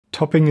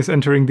Topping is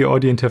entering the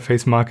audio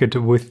interface market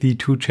with the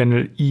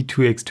 2-channel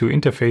E2x2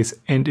 interface,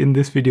 and in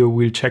this video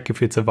we'll check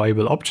if it's a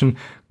viable option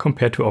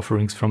compared to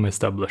offerings from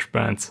established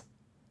brands.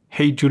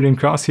 Hey, Julian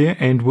Kraus here,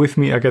 and with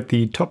me I got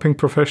the Topping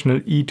Professional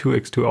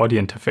E2x2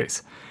 audio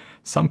interface.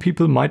 Some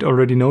people might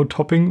already know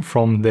Topping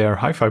from their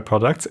hi-fi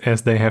products,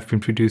 as they have been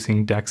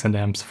producing DACs and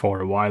amps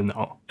for a while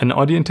now. An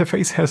audio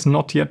interface has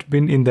not yet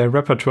been in their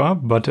repertoire,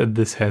 but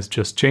this has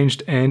just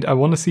changed, and I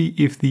want to see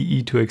if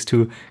the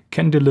E2x2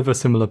 can deliver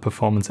similar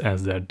performance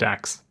as their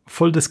DACs.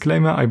 Full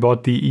disclaimer, I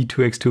bought the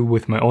E2x2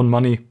 with my own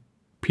money,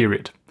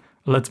 period.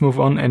 Let's move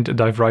on and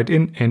dive right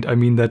in, and I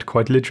mean that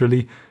quite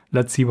literally.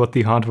 Let's see what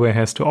the hardware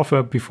has to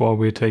offer before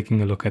we're taking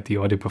a look at the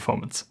audio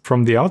performance.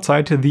 From the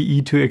outside,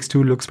 the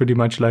E2x2 looks pretty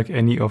much like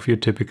any of your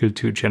typical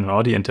 2-channel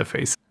audio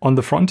interface. On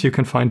the front you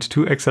can find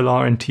 2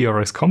 XLR and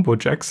TRS combo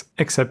jacks,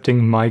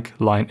 accepting mic,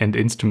 line and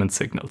instrument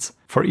signals.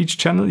 For each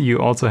channel you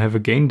also have a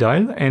gain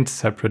dial and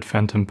separate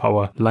phantom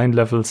power, line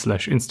level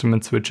 /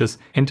 instrument switches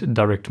and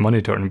direct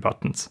monitoring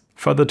buttons.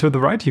 Further to the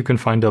right you can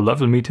find a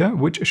level meter,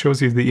 which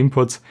shows you the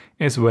inputs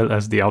as well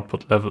as the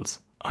output levels.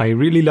 I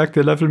really like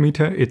the level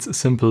meter, it's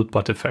simple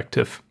but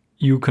effective.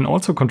 You can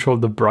also control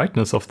the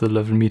brightness of the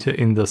level meter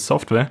in the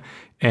software,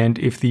 and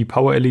if the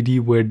power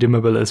LED were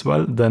dimmable as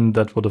well, then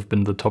that would have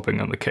been the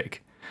topping on the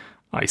cake.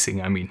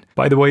 Icing, I mean.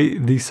 By the way,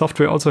 the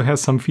software also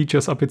has some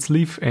features up its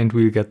sleeve, and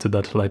we'll get to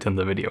that later in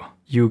the video.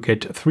 You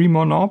get 3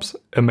 more knobs,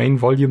 a main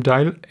volume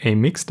dial, a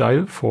mix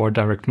dial for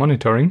direct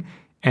monitoring,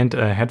 and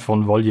a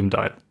headphone volume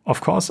dial. Of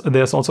course,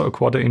 there's also a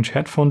 1/4-inch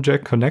headphone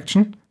jack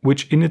connection,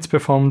 which in its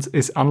performance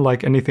is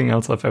unlike anything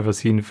else I've ever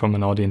seen from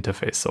an audio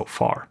interface so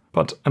far.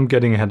 But I'm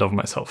getting ahead of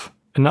myself.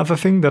 Another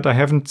thing that I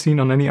haven't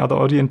seen on any other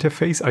audio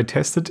interface I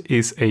tested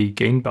is a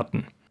gain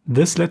button.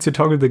 This lets you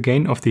toggle the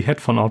gain of the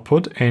headphone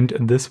output, and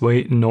this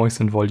way noise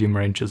and volume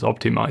range is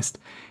optimized.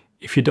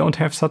 If you don't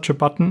have such a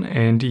button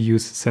and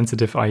use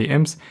sensitive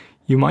IEMs,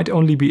 you might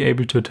only be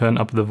able to turn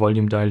up the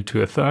volume dial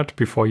to 1/3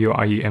 before your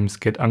IEMs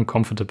get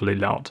uncomfortably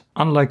loud.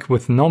 Unlike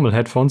with normal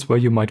headphones where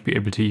you might be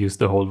able to use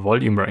the whole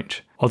volume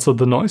range. Also,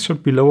 the noise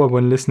should be lower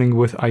when listening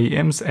with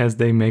IEMs, as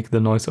they make the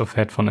noise of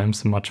headphone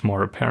amps much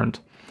more apparent.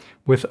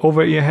 With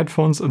over-ear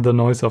headphones, the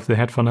noise of the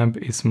headphone amp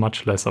is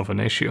much less of an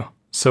issue.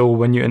 So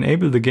when you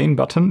enable the gain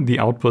button, the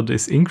output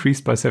is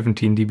increased by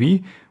 17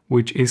 dB,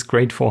 which is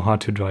great for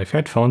hard-to-drive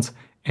headphones.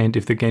 And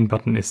if the gain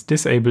button is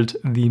disabled,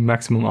 the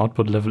maximum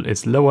output level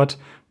is lowered,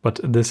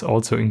 but this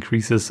also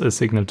increases a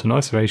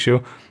signal-to-noise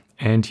ratio,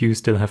 and you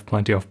still have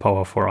plenty of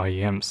power for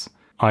IEMs.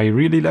 I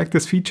really like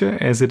this feature,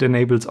 as it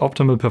enables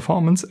optimal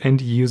performance and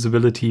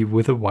usability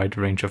with a wide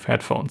range of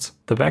headphones.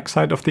 The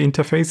backside of the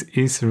interface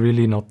is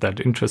really not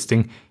that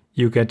interesting.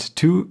 You get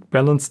 2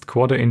 balanced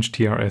 1/4-inch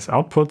TRS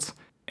outputs,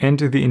 and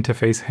the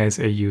interface has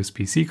a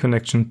USB-C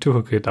connection to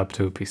hook it up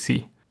to a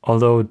PC.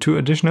 Although 2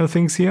 additional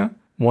things here.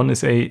 One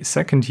is a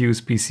second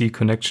USB-C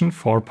connection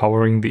for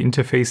powering the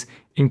interface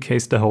in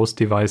case the host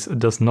device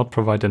does not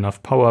provide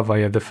enough power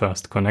via the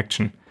first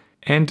connection.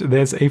 And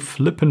there's a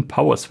flippin'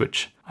 power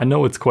switch. I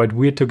know it's quite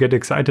weird to get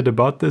excited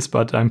about this,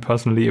 but I'm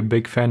personally a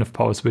big fan of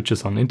power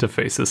switches on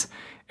interfaces,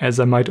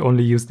 as I might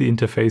only use the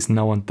interface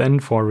now and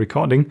then for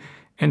recording,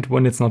 and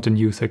when it's not in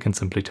use I can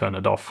simply turn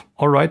it off.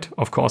 Alright,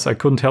 of course I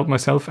couldn't help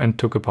myself and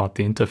took apart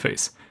the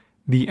interface.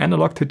 The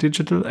analog to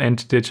digital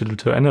and digital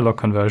to analog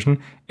conversion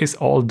is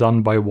all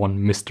done by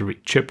one mystery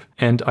chip.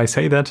 And I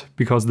say that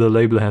because the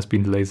label has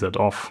been lasered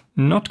off.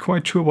 Not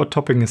quite sure what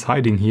Topping is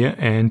hiding here,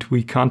 and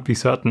we can't be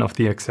certain of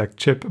the exact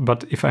chip,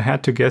 but if I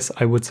had to guess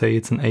I would say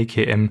it's an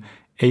AKM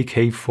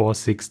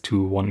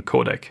AK4621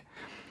 codec.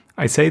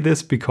 I say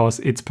this because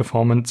its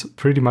performance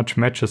pretty much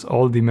matches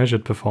all the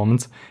measured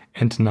performance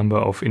and number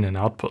of in and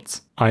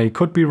outputs. I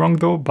could be wrong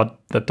though, but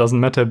that doesn't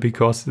matter,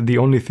 because the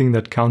only thing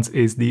that counts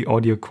is the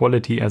audio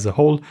quality as a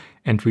whole,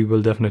 and we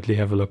will definitely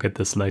have a look at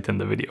this later in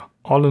the video.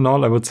 All in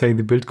all, I would say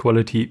the build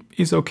quality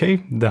is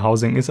okay, the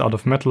housing is out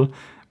of metal,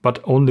 but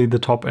only the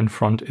top and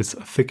front is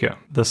thicker.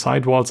 The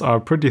sidewalls are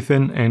pretty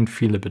thin and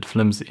feel a bit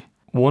flimsy.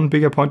 One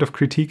bigger point of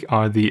critique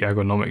are the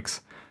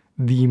ergonomics.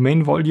 The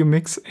main volume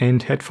mix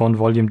and headphone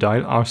volume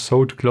dial are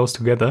sewed close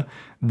together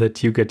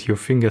that you get your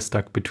finger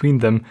stuck between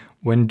them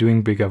when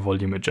doing bigger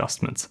volume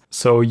adjustments.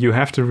 So you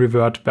have to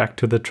revert back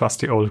to the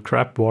trusty old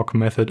crab walk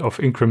method of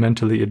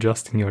incrementally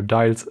adjusting your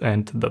dials,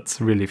 and that's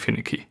really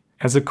finicky.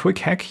 As a quick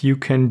hack, you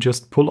can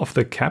just pull off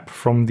the cap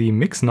from the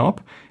mix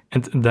knob,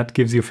 and that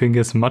gives your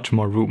fingers much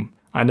more room.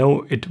 I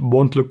know it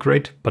won't look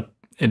great, but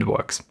it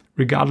works.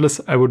 Regardless,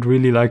 I would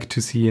really like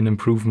to see an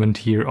improvement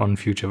here on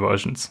future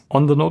versions.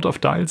 On the note of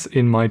dials,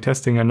 in my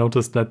testing I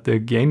noticed that the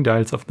gain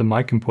dials of the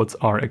mic inputs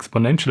are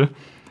exponential,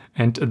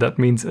 and that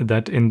means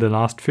that in the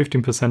last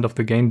 15% of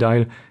the gain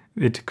dial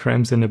it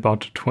crams in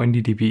about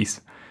 20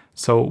 dBs.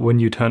 So when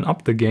you turn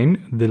up the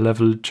gain, the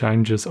level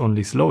changes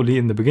only slowly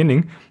in the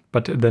beginning,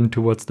 but then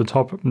towards the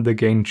top the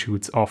gain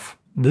shoots off.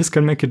 This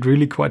can make it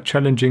really quite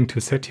challenging to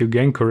set your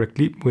gain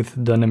correctly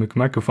with dynamic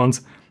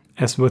microphones,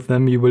 as with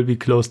them you will be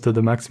close to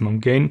the maximum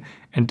gain,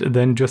 and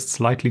then just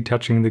slightly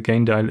touching the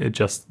gain dial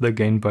adjusts the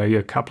gain by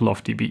a couple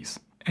of dBs.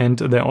 And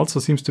there also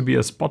seems to be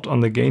a spot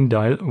on the gain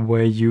dial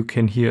where you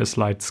can hear a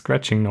slight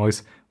scratching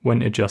noise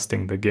when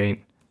adjusting the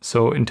gain.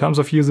 So in terms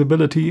of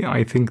usability,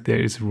 I think there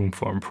is room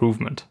for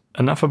improvement.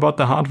 Enough about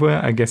the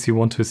hardware. I guess you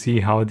want to see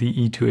how the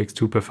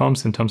E2x2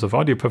 performs in terms of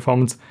audio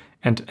performance,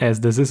 and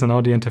as this is an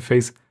audio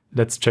interface,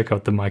 let's check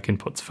out the mic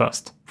inputs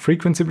first.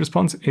 Frequency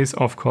response is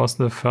of course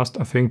the first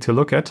thing to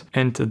look at,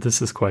 and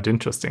this is quite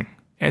interesting.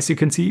 As you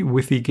can see,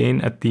 with the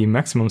gain at the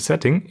maximum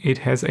setting, it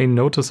has a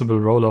noticeable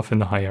roll-off in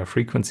the higher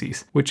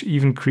frequencies, which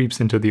even creeps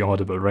into the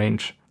audible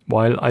range.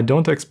 While I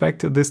don't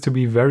expect this to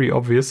be very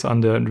obvious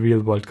under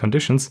real-world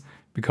conditions,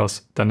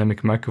 because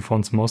dynamic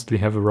microphones mostly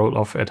have a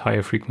roll-off at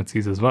higher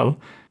frequencies as well,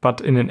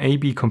 but in an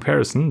A/B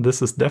comparison,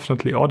 this is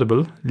definitely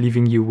audible,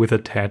 leaving you with a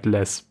tad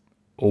less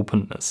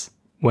openness.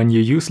 When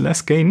you use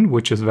less gain,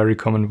 which is very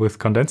common with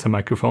condenser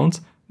microphones,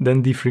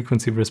 then the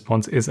frequency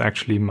response is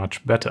actually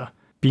much better,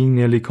 being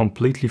nearly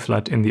completely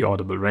flat in the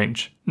audible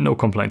range. No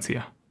complaints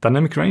here.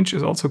 Dynamic range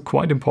is also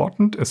quite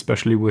important,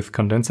 especially with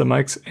condenser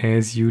mics,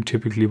 as you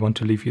typically want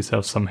to leave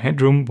yourself some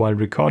headroom while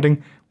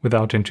recording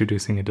without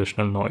introducing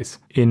additional noise.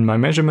 In my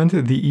measurement,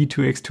 the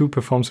E2x2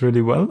 performs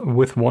really well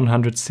with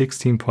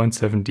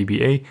 116.7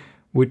 dBA,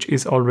 which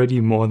is already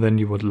more than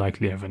you would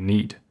likely ever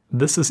need.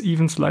 This is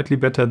even slightly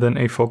better than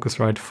a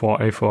Focusrite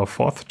 4A for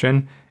 4th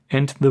gen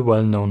and the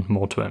well-known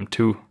Moto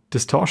M2.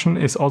 Distortion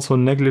is also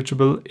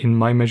negligible. In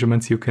my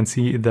measurements you can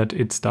see that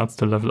it starts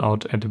to level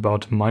out at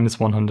about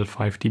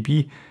 -105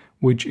 dB,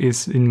 which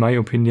is in my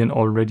opinion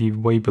already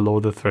way below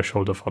the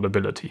threshold of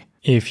audibility.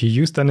 If you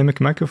use dynamic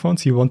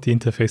microphones, you want the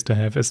interface to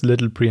have as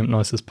little preamp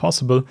noise as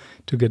possible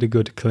to get a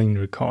good clean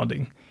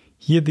recording.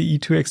 Here the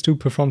E2x2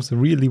 performs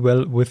really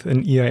well with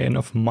an EIN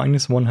of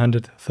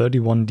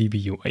 -131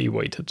 dBUA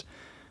weighted.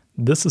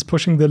 This is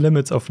pushing the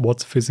limits of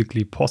what's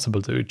physically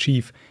possible to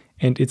achieve,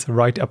 and it's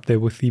right up there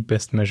with the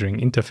best measuring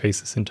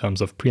interfaces in terms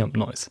of preamp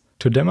noise.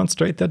 To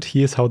demonstrate that,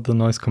 here's how the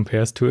noise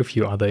compares to a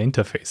few other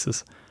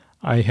interfaces.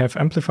 I have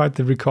amplified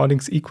the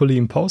recordings equally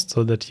in post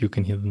so that you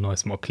can hear the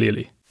noise more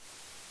clearly.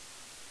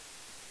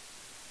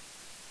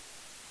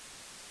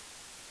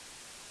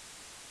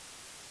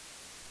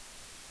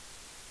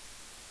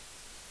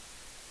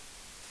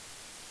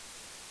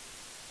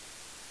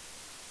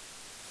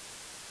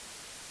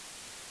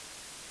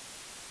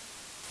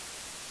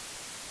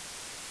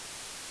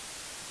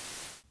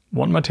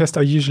 One more test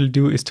I usually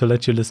do is to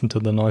let you listen to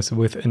the noise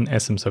with an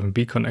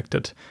SM7B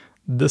connected.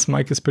 This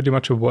mic is pretty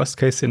much a worst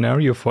case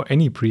scenario for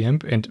any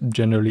preamp and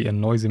generally a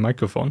noisy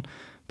microphone,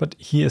 but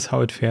here's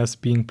how it fares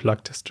being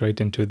plugged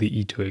straight into the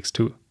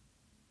E2x2.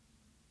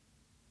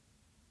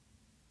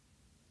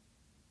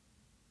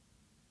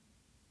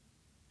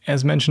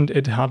 As mentioned,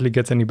 it hardly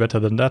gets any better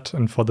than that,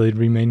 and for the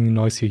remaining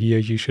noise you hear,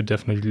 you should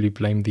definitely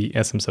blame the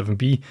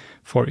SM7B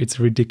for its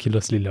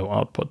ridiculously low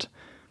output.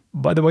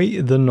 By the way,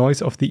 the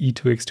noise of the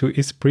E2x2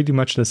 is pretty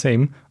much the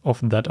same of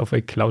that of a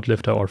cloud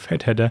lifter or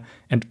fat header,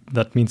 and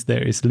that means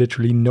there is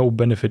literally no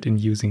benefit in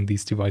using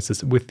these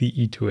devices with the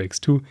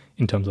E2x2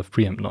 in terms of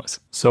preamp noise.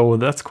 So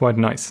that's quite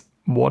nice.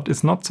 What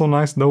is not so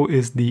nice though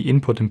is the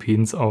input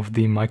impedance of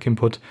the mic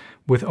input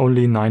with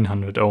only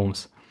 900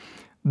 ohms.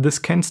 This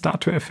can start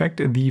to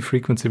affect the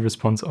frequency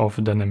response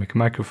of dynamic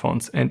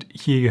microphones, and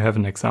here you have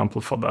an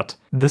example for that.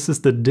 This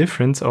is the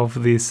difference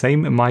of the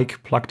same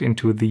mic plugged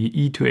into the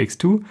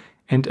E2x2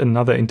 and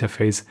another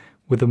interface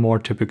with a more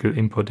typical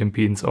input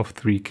impedance of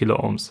 3 kilo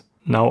ohms.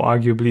 Now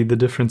arguably the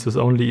difference is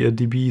only a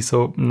dB,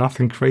 so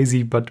nothing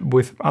crazy, but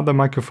with other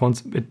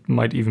microphones it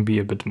might even be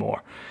a bit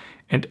more.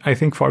 And I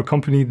think for a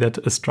company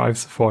that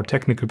strives for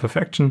technical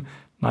perfection,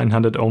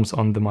 900 ohms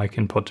on the mic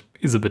input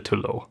is a bit too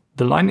low.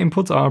 The line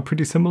inputs are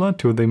pretty similar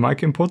to the mic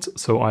inputs,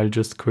 so I'll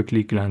just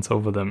quickly glance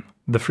over them.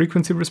 The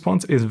frequency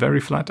response is very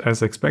flat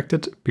as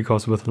expected,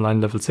 because with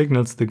line level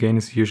signals the gain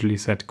is usually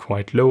set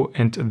quite low,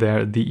 and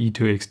there the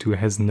E2x2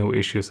 has no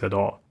issues at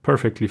all.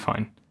 Perfectly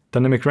fine.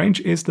 Dynamic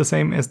range is the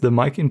same as the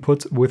mic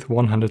inputs with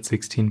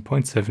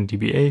 116.7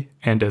 dBA,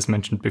 and as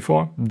mentioned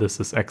before, this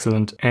is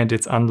excellent and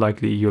it's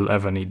unlikely you'll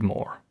ever need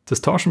more.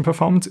 Distortion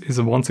performance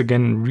is once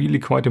again really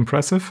quite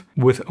impressive,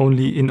 with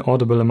only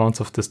inaudible amounts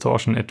of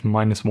distortion at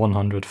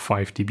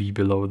 -105 dB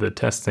below the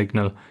test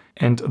signal,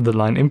 and the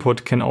line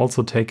input can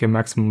also take a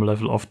maximum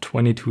level of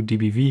 22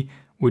 dBV,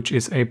 which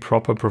is a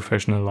proper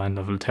professional line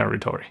level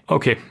territory.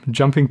 Okay,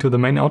 jumping to the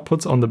main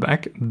outputs on the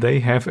back, they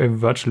have a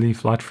virtually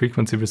flat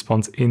frequency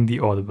response in the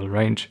audible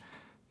range.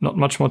 Not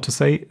much more to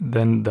say,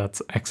 then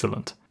that's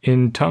excellent.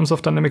 In terms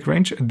of dynamic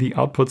range, the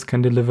outputs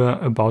can deliver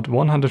about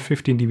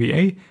 115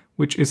 dBA,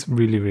 which is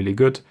really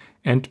good,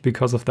 and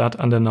because of that,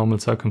 under normal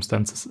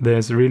circumstances,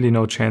 there's really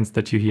no chance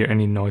that you hear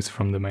any noise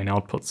from the main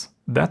outputs.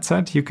 That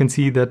said, you can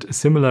see that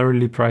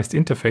similarly priced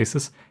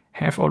interfaces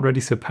have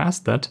already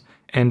surpassed that,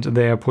 and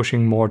they are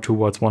pushing more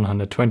towards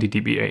 120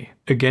 dBA.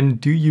 Again,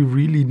 do you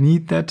really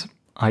need that?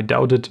 I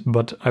doubt it,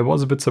 but I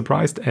was a bit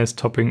surprised, as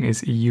Topping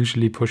is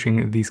usually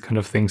pushing these kind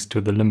of things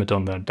to the limit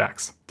on their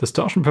DACs.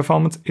 Distortion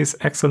performance is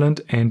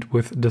excellent, and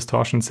with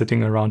distortion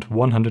sitting around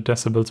 100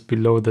 decibels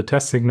below the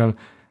test signal,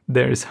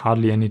 there is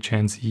hardly any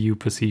chance you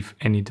perceive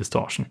any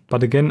distortion.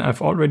 But again,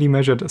 I've already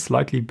measured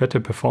slightly better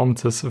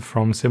performances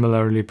from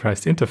similarly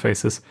priced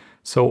interfaces,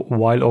 so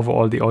while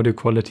overall the audio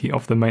quality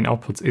of the main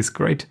outputs is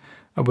great,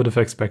 I would have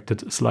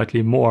expected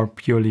slightly more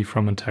purely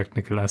from a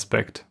technical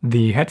aspect.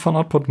 The headphone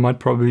output might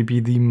probably be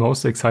the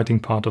most exciting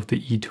part of the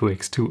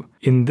E2x2.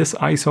 In this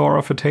eyesore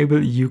of a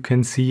table, you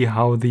can see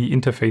how the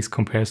interface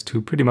compares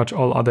to pretty much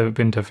all other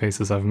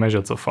interfaces I've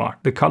measured so far.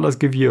 The colors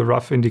give you a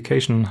rough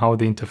indication on how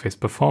the interface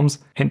performs,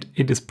 and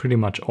it is pretty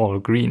much all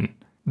green.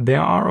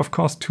 There are of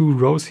course two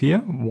rows here.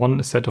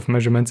 One set of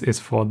measurements is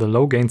for the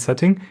low gain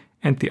setting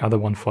and the other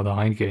one for the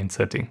high gain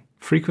setting.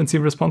 Frequency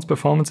response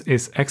performance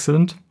is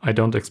excellent. I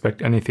don't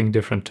expect anything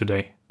different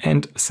today.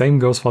 And same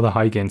goes for the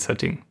high gain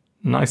setting.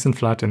 Nice and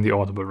flat in the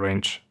audible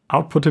range.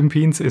 Output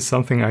impedance is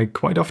something I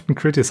quite often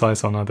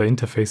criticize on other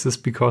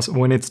interfaces because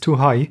when it's too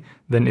high,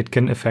 then it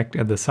can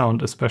affect the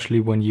sound,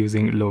 especially when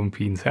using low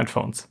impedance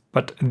headphones.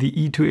 But the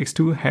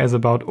E2x2 has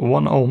about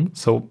 1 ohm,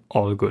 so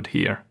all good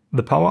here.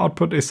 The power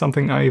output is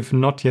something I've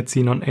not yet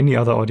seen on any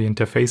other audio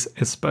interface,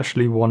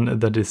 especially one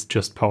that is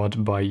just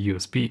powered by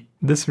USB.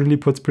 This really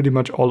puts pretty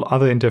much all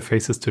other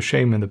interfaces to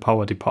shame in the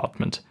power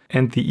department,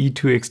 and the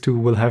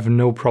E2x2 will have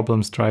no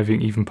problems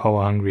driving even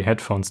power-hungry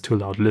headphones to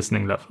loud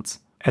listening levels.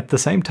 At the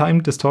same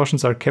time,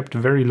 distortions are kept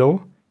very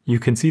low. You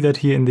can see that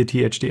here in the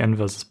THDN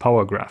versus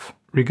power graph.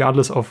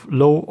 Regardless of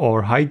low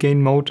or high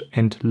gain mode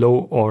and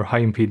low or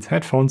high impedance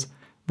headphones,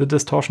 the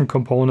distortion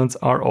components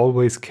are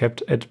always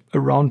kept at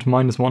around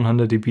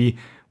 -100 dB,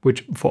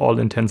 which for all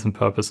intents and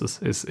purposes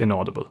is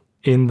inaudible.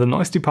 In the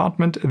noise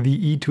department, the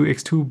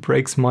E2x2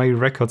 breaks my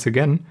records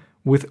again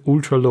with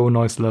ultra low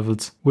noise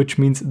levels, which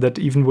means that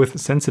even with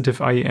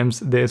sensitive IEMs,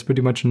 there is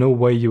pretty much no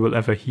way you will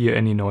ever hear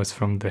any noise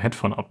from the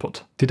headphone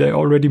output. Did I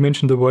already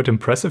mention the word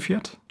impressive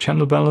yet?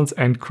 Channel balance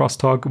and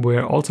crosstalk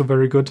were also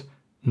very good.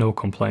 No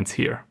complaints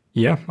here.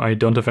 Yeah, I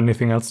don't have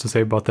anything else to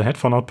say about the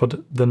headphone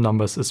output, the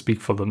numbers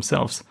speak for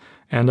themselves,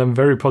 and I'm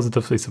very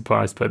positively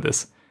surprised by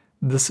this.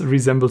 This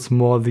resembles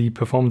more the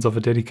performance of a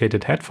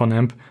dedicated headphone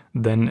amp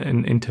than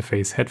an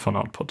interface headphone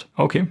output.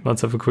 Okay,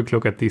 let's have a quick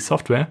look at the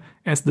software,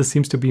 as this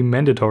seems to be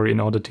mandatory in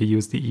order to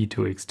use the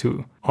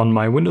E2x2. On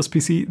my Windows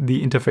PC,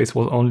 the interface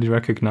was only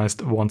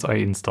recognized once I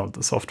installed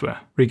the software.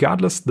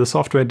 Regardless, the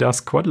software does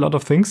quite a lot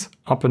of things.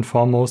 Up and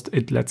foremost,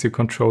 it lets you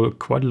control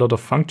quite a lot of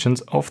functions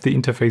of the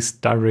interface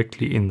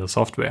directly in the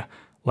software,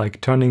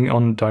 like turning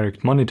on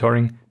direct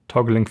monitoring,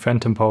 toggling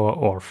phantom power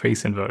or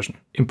phase inversion.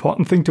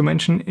 Important thing to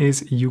mention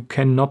is you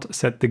cannot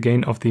set the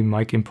gain of the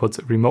mic inputs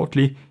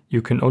remotely,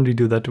 you can only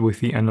do that with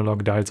the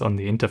analog dials on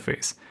the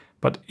interface.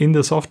 But in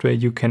the software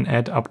you can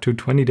add up to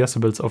 20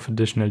 decibels of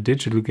additional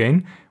digital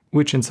gain,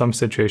 which in some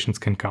situations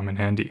can come in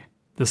handy.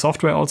 The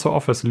software also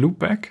offers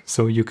loopback,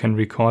 so you can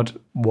record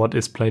what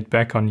is played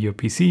back on your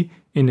PC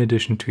in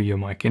addition to your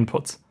mic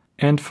inputs.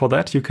 And for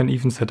that you can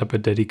even set up a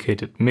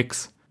dedicated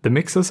mix. The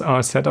mixes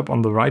are set up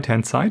on the right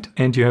hand side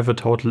and you have a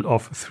total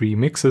of 3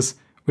 mixes,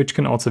 which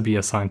can also be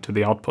assigned to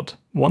the output.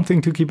 One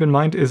thing to keep in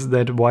mind is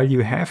that while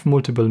you have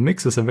multiple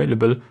mixes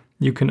available,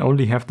 you can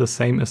only have the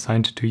same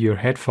assigned to your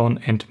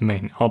headphone and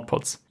main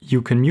outputs.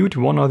 You can mute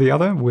one or the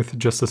other with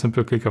just a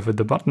simple click of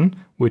the button,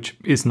 which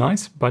is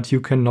nice, but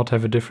you cannot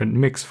have a different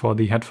mix for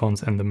the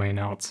headphones and the main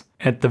outs.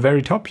 At the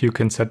very top you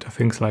can set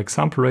things like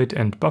sample rate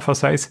and buffer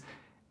size,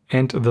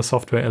 and the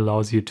software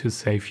allows you to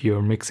save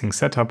your mixing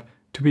setup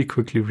to be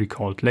quickly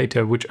recalled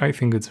later, which I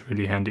think is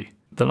really handy.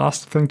 The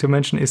last thing to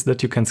mention is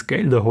that you can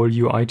scale the whole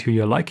UI to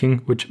your liking,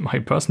 which I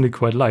personally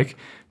quite like,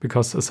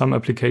 because some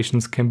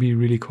applications can be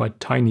really quite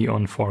tiny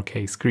on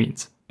 4K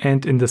screens.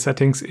 And in the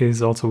settings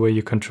is also where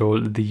you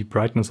control the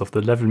brightness of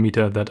the level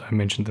meter that I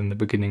mentioned in the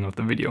beginning of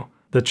the video.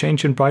 The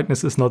change in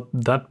brightness is not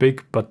that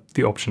big, but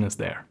the option is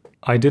there.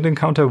 I did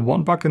encounter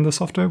one bug in the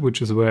software, which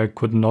is where I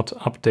could not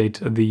update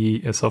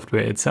the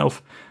software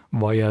itself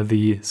via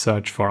the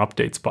search for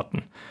updates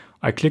button.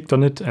 I clicked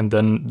on it and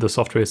then the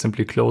software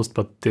simply closed,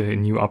 but the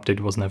new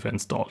update was never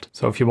installed.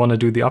 So if you want to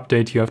do the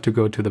update, you have to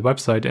go to the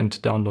website and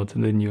download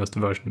the newest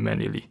version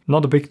manually.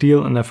 Not a big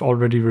deal, and I've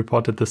already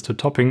reported this to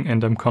Topping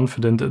and I'm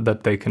confident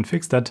that they can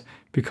fix that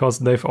because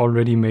they've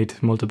already made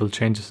multiple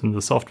changes in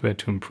the software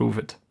to improve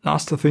it.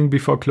 Last thing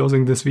before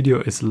closing this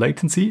video is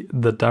latency.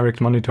 The direct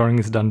monitoring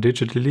is done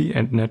digitally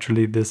and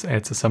naturally this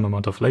adds some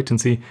amount of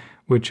latency,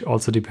 which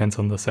also depends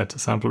on the set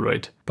sample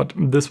rate. But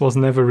this was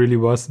never really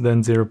worse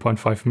than 0.5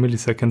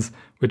 milliseconds,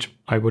 which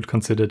I would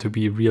consider to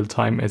be real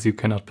time as you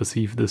cannot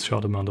perceive this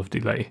short amount of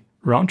delay.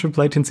 Round trip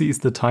latency is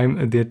the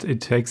time that it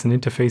takes an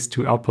interface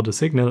to output a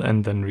signal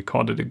and then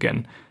record it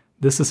again.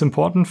 This is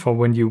important for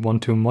when you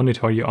want to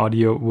monitor your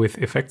audio with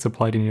effects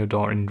applied in your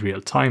DAW in real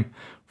time,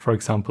 for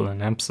example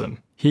an amp sim.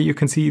 Here you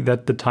can see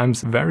that the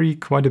times vary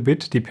quite a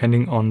bit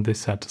depending on the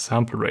set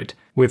sample rate.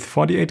 With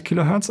 48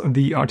 kHz,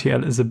 the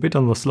RTL is a bit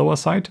on the slower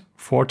side.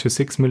 4 to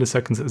 6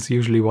 milliseconds is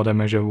usually what I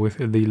measure with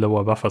the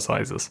lower buffer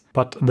sizes.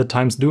 But the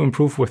times do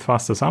improve with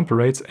faster sample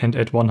rates, and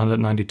at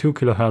 192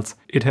 kHz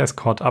it has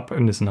caught up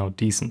and is now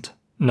decent.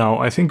 Now,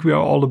 I think we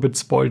are all a bit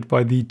spoiled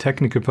by the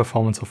technical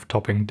performance of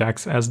topping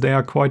DACs, as they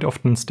are quite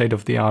often state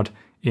of the art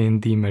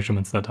in the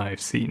measurements that I've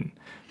seen.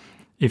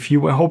 If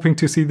you were hoping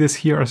to see this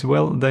here as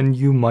well, then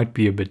you might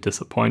be a bit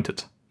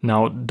disappointed.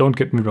 Now, don't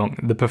get me wrong,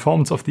 the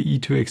performance of the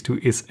E2x2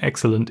 is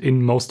excellent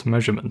in most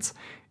measurements.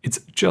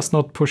 It's just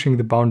not pushing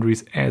the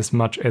boundaries as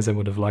much as I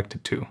would have liked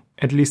it to.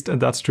 At least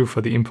that's true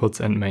for the inputs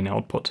and main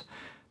output.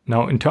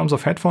 Now, in terms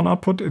of headphone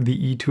output,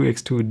 the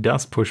E2x2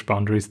 does push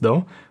boundaries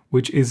though,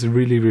 which is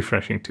really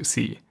refreshing to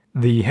see.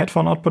 The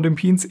headphone output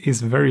impedance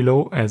is very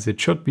low, as it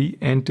should be,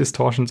 and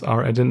distortions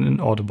are at an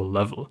inaudible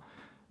level.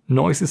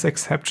 Noise is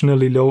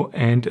exceptionally low,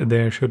 and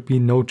there should be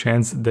no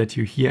chance that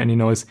you hear any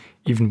noise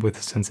even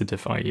with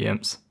sensitive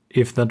IEMs.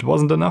 If that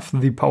wasn't enough,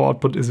 the power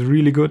output is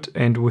really good,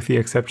 and with the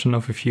exception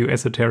of a few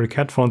esoteric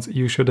headphones,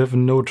 you should have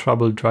no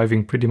trouble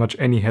driving pretty much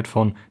any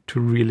headphone to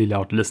really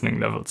loud listening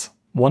levels.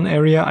 One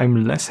area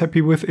I'm less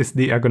happy with is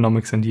the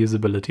ergonomics and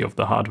usability of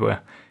the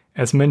hardware.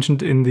 As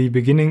mentioned in the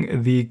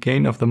beginning, the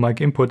gain of the mic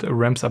input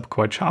ramps up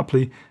quite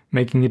sharply,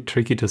 making it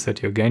tricky to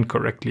set your gain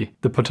correctly.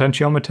 The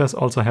potentiometers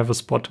also have a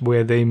spot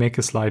where they make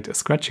a slight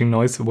scratching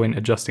noise when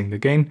adjusting the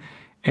gain,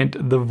 and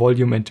the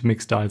volume and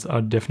mix dials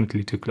are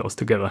definitely too close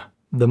together.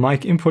 The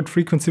mic input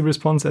frequency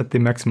response at the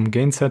maximum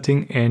gain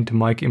setting and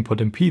mic input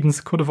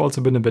impedance could have also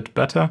been a bit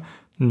better.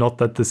 Not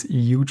that this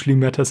hugely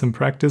matters in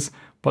practice,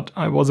 but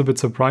I was a bit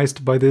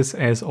surprised by this,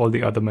 as all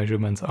the other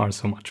measurements are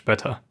so much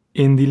better.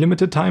 In the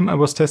limited time I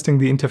was testing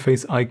the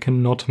interface, I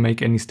cannot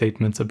make any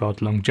statements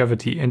about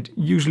longevity, and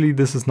usually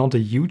this is not a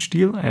huge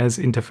deal, as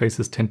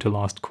interfaces tend to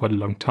last quite a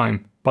long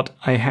time. But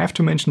I have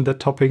to mention that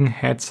topping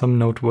had some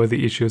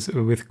noteworthy issues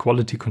with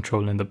quality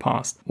control in the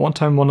past. One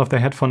time one of the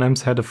headphone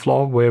amps had a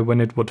flaw where when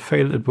it would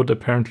fail, it would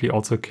apparently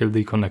also kill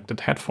the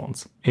connected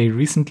headphones. A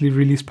recently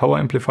released power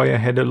amplifier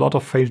had a lot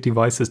of failed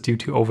devices due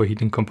to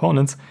overheating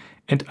components,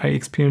 and I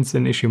experienced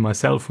an issue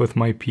myself with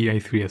my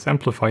PA3S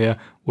amplifier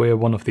where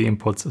one of the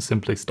inputs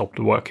simply stopped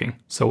working.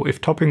 So if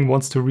topping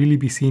wants to really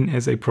be seen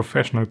as a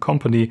professional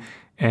company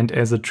and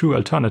as a true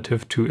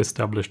alternative to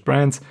established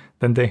brands,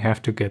 then they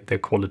have to get their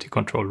quality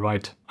control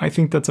right. I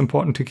think that's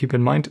important to keep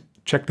in mind.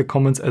 Check the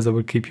comments, as I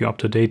will keep you up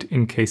to date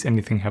in case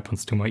anything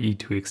happens to my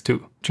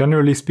E2x2.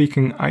 Generally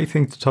speaking, I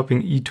think the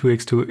topping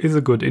E2x2 is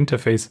a good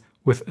interface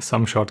with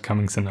some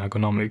shortcomings in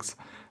ergonomics.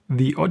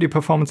 The audio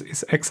performance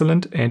is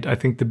excellent, and I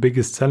think the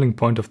biggest selling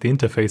point of the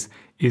interface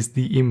is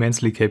the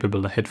immensely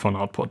capable headphone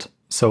output.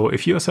 So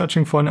if you are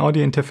searching for an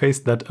audio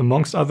interface that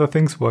amongst other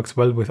things works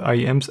well with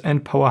IEMs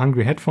and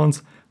power-hungry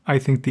headphones, I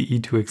think the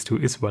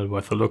E2x2 is well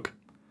worth a look.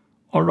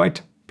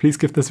 Alright, please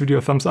give this video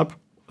a thumbs up,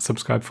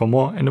 subscribe for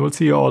more, and I will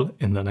see you all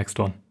in the next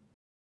one.